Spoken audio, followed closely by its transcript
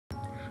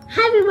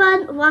Hi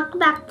everyone, welcome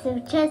back to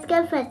Francesca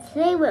and Friends.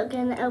 Today we're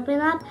going to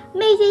open up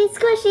Amazing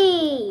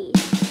Squishee!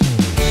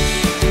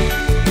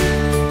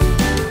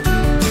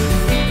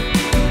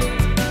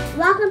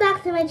 Welcome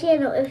back to my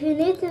channel. If you're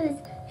new to this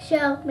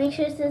show, make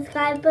sure to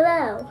subscribe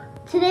below.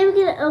 Today we're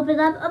going to open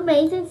up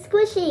Amazing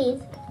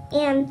Squishees.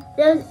 And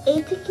there's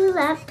 8 to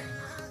collect.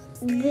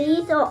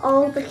 These are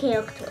all the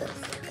characters.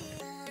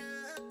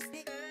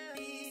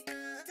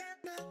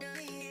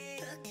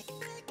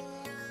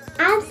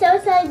 I'm so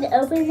excited to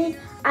open these.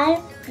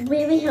 I'm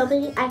really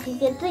hoping I can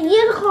get the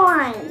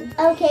unicorn.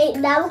 Okay,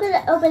 now we're going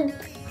to open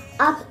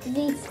up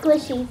these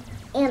squishies,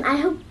 and I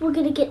hope we're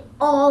going to get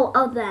all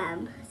of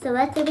them. So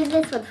let's open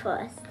this one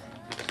first.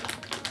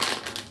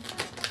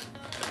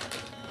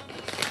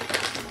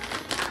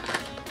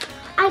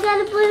 I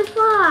got a blue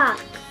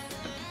fox.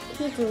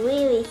 He's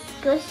really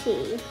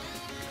squishy.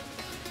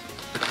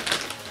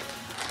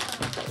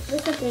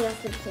 There's something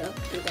else in here,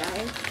 you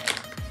guys.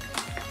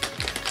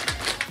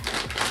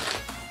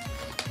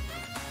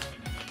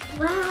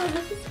 Wow,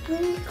 this is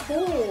really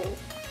cool.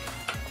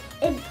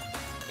 It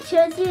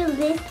shows you a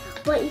list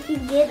what you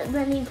can get, and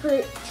then you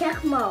put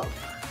check mark.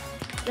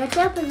 Let's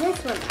open this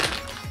one.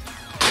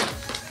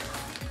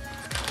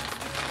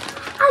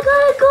 I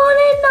got a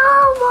golden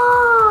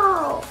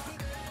narwhal.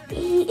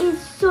 He is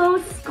so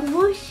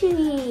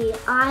squishy.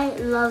 I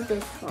love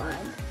this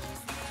one.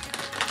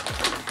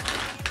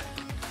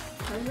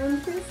 Put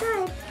them to the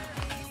side.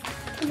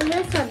 Open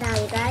this one now,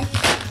 you guys.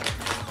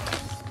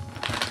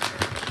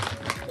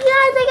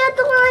 Guys, I got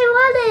the one I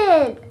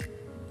wanted.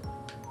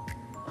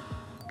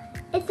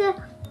 It's a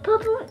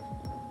purple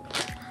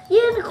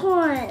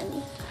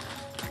unicorn.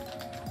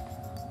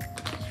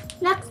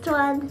 Next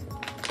one.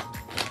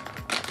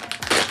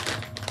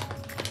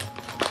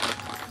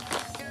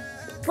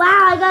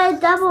 Wow, I got a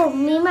double.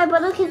 Me and my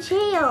brother can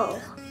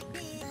share.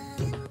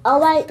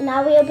 Alright,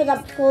 now we open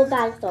up 4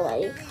 bags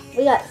already.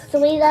 We got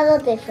 3 that are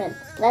different.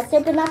 Let's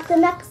open up the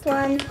next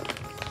one.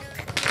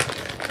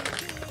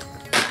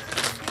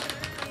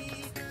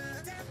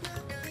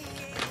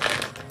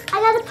 I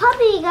got a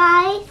puppy,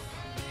 guys.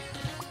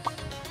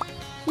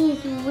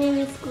 He's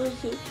really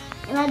squishy,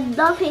 and I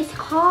love his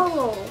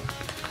collar.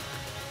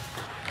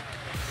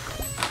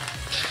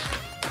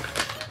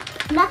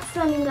 Next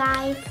one,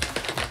 guys.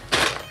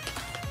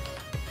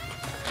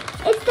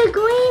 It's the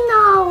green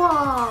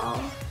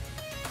narwhal.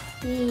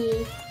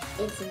 He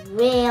is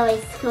really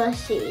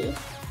squishy.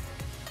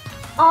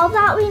 All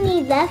that we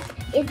need left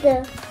is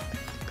the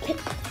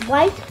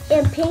white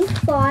and pink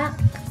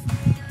fox,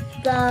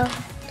 the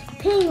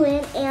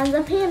penguin, and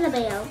the panda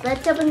bear.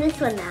 Let's open this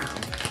one now.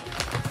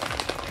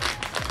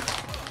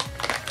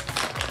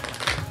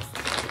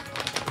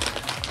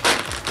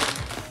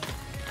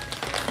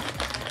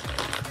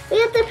 We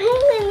got the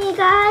penguin, you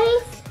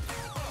guys.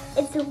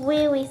 It's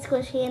really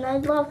squishy, and I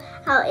love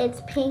how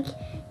it's pink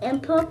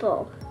and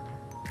purple.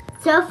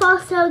 So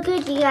far, so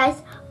good, you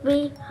guys.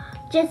 We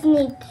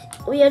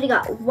already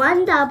got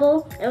 1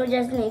 double, and we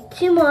just need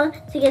 2 more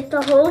to get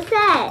the whole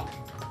set.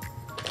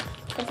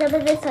 Let's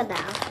open this one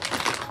now.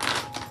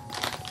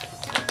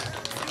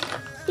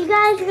 You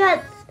guys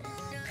got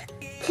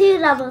 2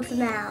 doubles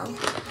now.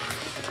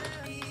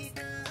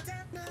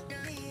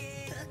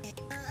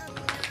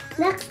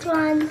 Next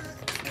one.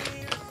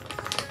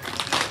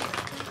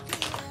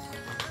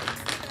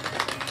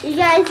 You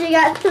guys, we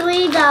got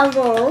 3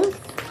 doubles.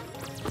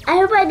 I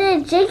hope I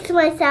didn't jinx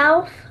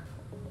myself.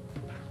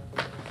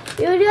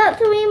 We only got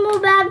 3 more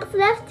bags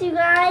left, you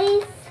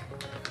guys.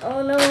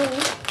 Oh no.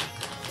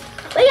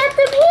 We got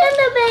the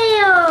panda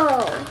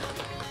bear.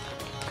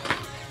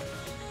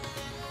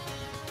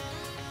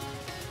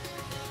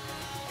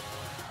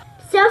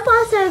 So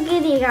far, so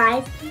good, you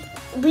guys.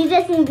 We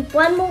just need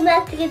 1 more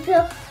left to get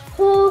the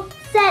whole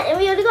set, and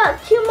we only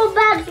got 2 more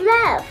bags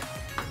left.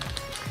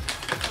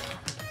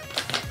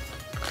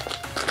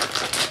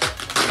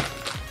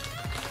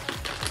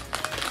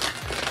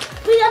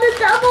 We got a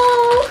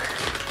double!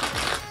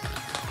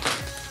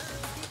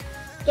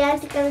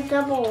 Guys, we got a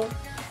double.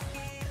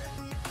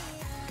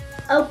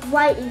 Oh,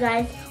 right, you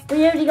guys.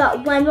 We already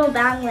got 1 more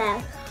bag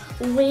left.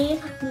 We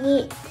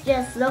need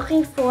just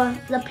looking for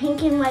the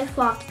pink and white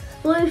fox.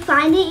 Will we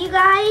find it, you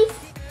guys?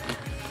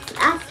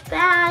 That's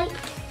bad.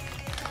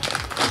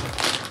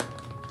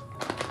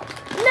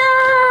 No!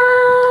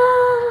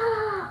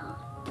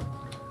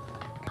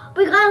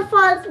 We got a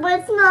fox, but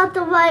it's not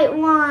the right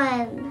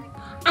one.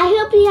 I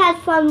hope you had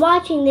fun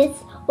watching this.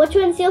 Which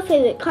one's your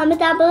favorite? Comment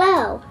down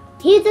below.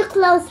 Here's a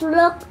close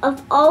look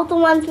of all the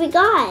ones we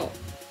got.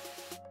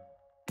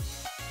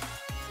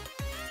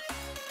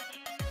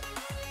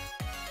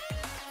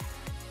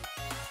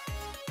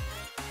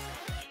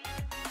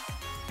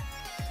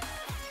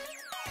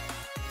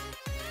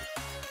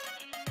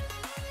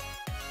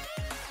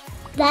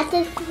 That's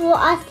it for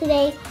us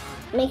today.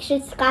 Make sure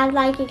to subscribe,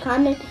 like, and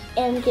comment,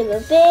 and give a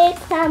big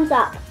thumbs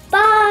up.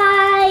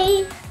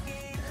 Bye!